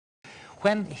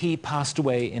When he passed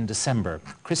away in December,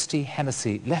 Christy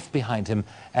Hennessy left behind him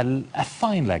a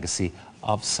fine legacy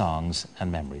of songs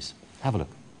and memories. Have a look.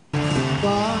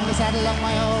 From the saddle of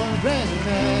my old gray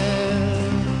mare,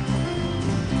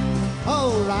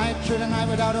 oh, ride through the night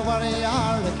without a worry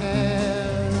or a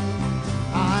care.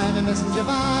 I'm a messenger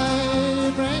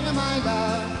boy, bringing my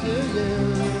love to you.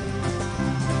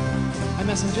 A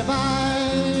messenger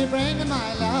boy, bringing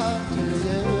my love to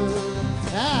you.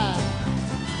 Yeah.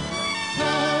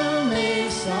 Tell me,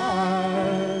 sir,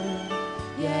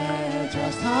 yeah,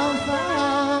 just how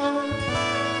far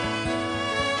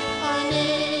I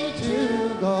need to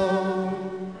go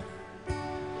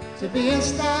to be a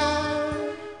star.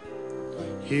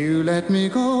 You let me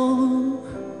go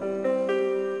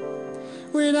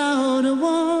without a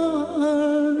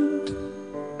word.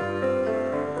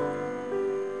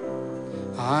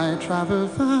 I travel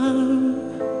far,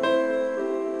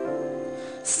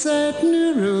 set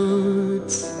new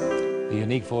routes. The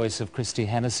unique voice of Christy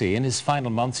Hennessy. In his final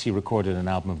months, he recorded an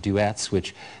album of duets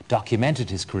which documented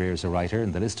his career as a writer,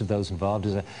 and the list of those involved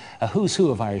is a who's who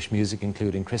of Irish music,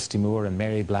 including Christy Moore and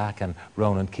Mary Black and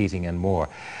Ronan Keating and more.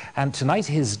 And tonight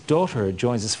his daughter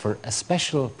joins us for a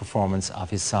special performance of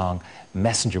his song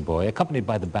Messenger Boy, accompanied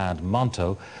by the band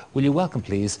Monto. Will you welcome,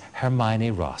 please,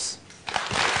 Hermione Ross.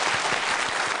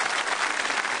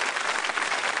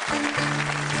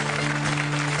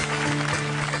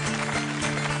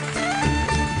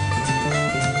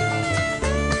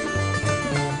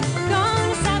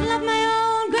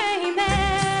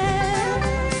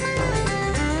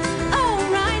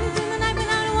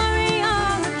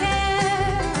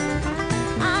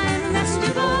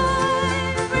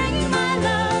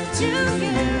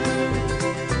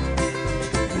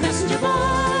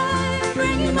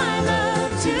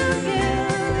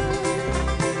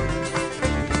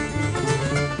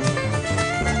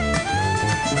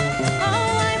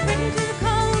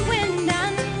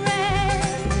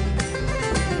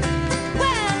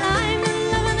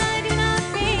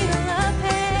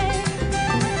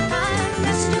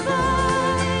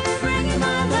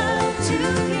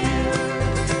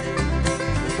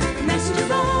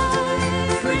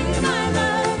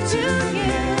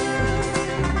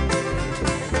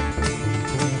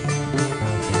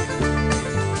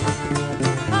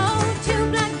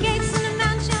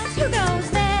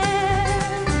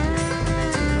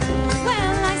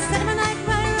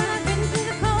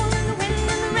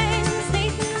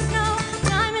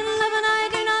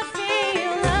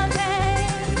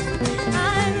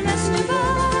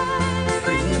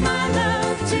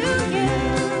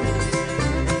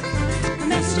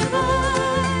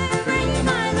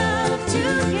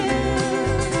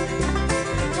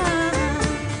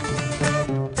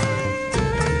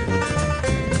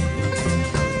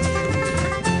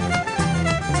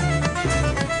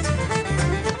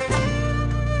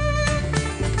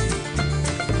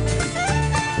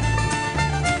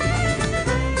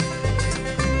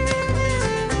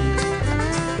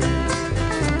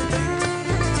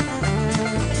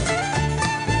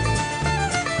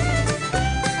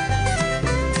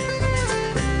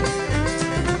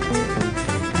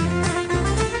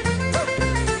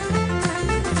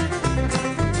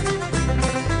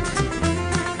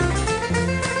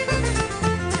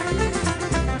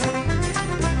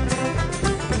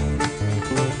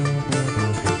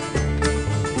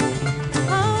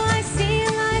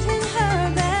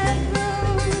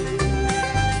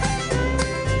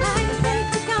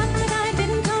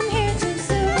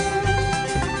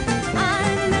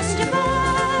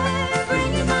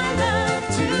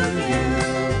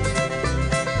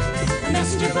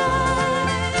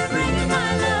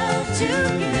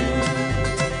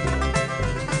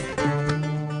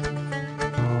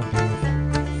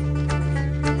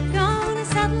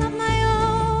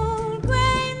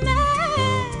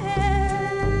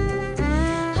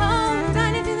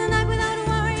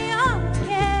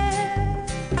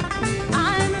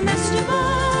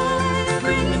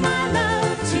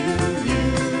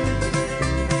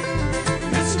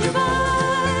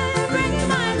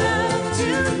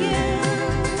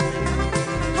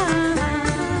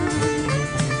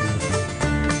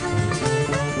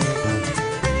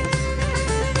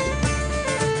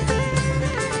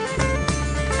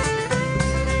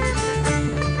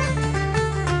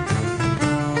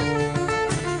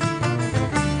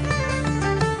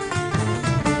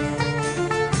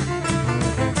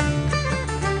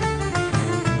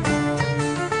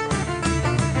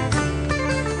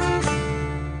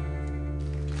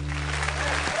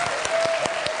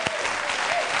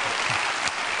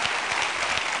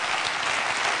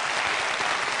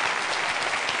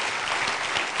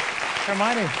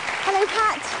 Hermione. Hello,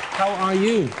 Pat. how are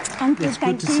you? I'm good, it's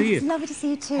thank good to see you. It's lovely to see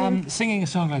you too. Singing a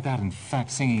song like that, in fact,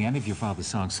 singing any of your father's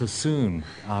songs so soon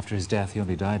after his death, he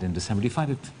only died in December, do you find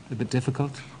it a bit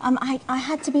difficult? I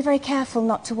had to be very careful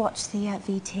not to watch the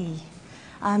VT.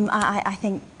 I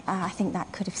think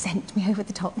that could have sent me over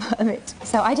the top a bit.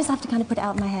 So I just have to kind of put it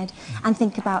out of my head and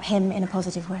think about him in a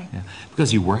positive way. Yeah.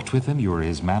 Because you worked with him, you were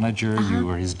his manager, you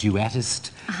were his duettist,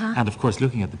 and of course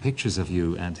looking at the pictures of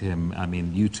you and him, I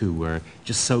mean, you two were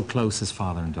just so close as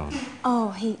father and daughter. Oh,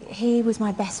 he was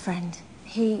my best friend.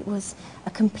 He was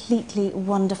a completely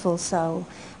wonderful soul,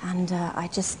 and I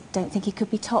just don't think he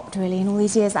could be topped, really. In all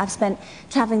these years that I've spent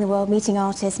travelling the world, meeting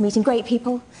artists, meeting great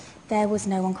people, there was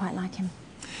no one quite like him.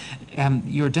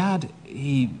 Your dad,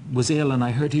 he was ill, and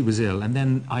I heard he was ill, and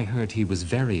then I heard he was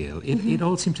very ill. It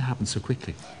all seemed to happen so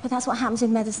quickly. But that's what happens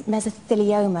with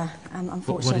mesothelioma,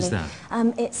 unfortunately. What is that?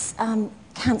 It's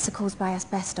cancer caused by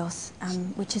asbestos,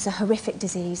 which is a horrific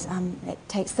disease. It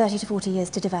takes 30 to 40 years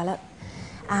to develop,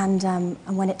 and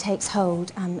when it takes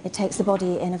hold, it takes the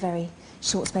body in a very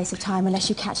short space of time unless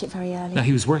you catch it very early. Now,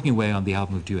 he was working away on the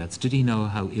album of duets. Did he know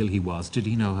how ill he was? Did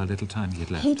he know how little time he had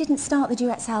left? He didn't start the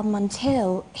duets album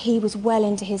until he was well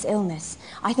into his illness.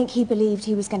 I think he believed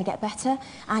he was going to get better,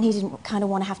 and he didn't kind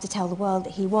of want to have to tell the world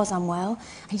that he was unwell.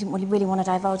 He didn't really want to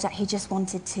divulge that. He just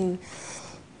wanted to...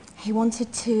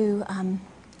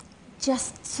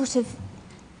 just sort of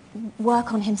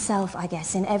work on himself, I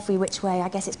guess, in every which way. I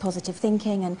guess it's positive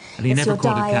thinking and he it's never your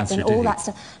called it diet cancer, and all that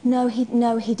stuff. No, he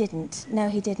didn't. No,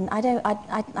 he didn't.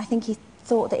 I think he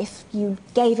thought that if you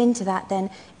gave into that, then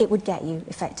it would get you,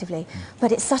 effectively.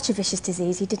 But it's such a vicious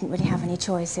disease, he didn't really have any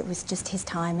choice. It was just his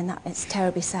time, and that it's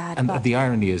terribly sad. And but the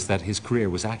irony is that his career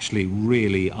was actually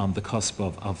really on the cusp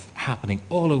of happening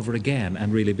all over again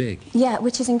and really big. Yeah,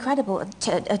 which is incredible. A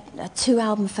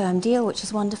 2-album firm deal, which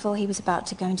is wonderful. He was about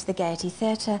to go into the Gaiety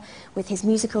Theatre with his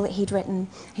musical that he'd written.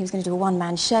 He was going to do a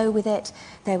one-man show with it.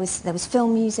 There was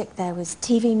film music, there was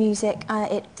TV music,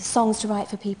 songs to write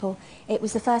for people. It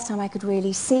was the first time I could really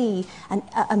see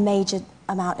a major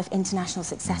amount of international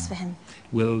success for him.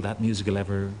 Will that musical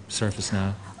ever surface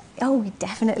now? Oh,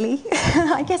 definitely.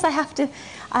 I guess I have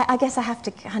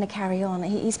to kind of carry on.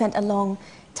 He spent a long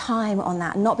time on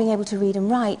that, and not being able to read and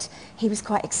write, he was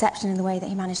quite exceptional in the way that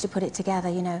he managed to put it together.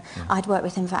 You know, I'd work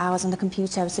with him for hours on the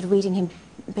computer, sort of reading him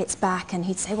bits back, and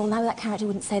he'd say, well, no, that character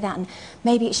wouldn't say that, and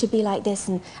maybe it should be like this,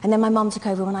 and then my mum took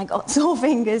over when I got sore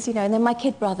fingers, you know, and then my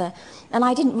kid brother, and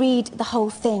I didn't read the whole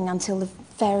thing until the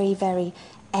very, very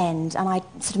end, and I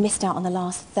sort of missed out on the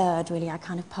last third, really. I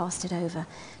kind of passed it over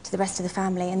to the rest of the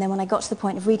family, and then when I got to the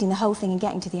point of reading the whole thing and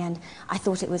getting to the end, I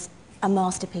thought it was a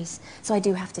masterpiece. So I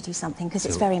do have to do something, because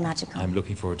it's very magical. I'm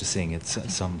looking forward to seeing it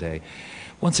someday.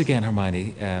 Once again,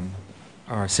 Hermione,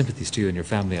 our sympathies to you and your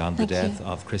family on the death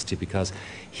of Christy, because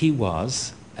he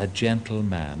was a gentle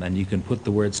man, and you can put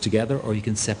the words together or you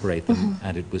can separate them,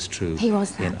 and it was true. He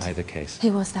was that. In either case. He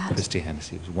was that. Christy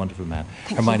Hennessy was a wonderful man.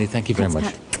 Hermione, thank you very much.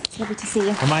 Pat. It's lovely to see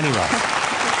you. Hermione Ross.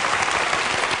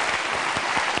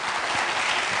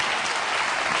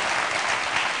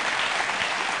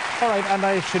 All right, and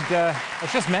I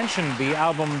should just mention the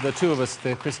album, The Two of Us,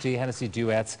 the Christy Hennessy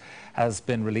Duets, has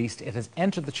been released. It has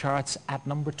entered the charts at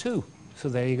 #2. So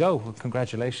there you go. Well,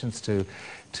 congratulations to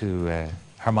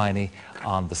Hermione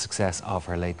on the success of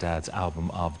her late dad's album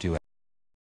of duets.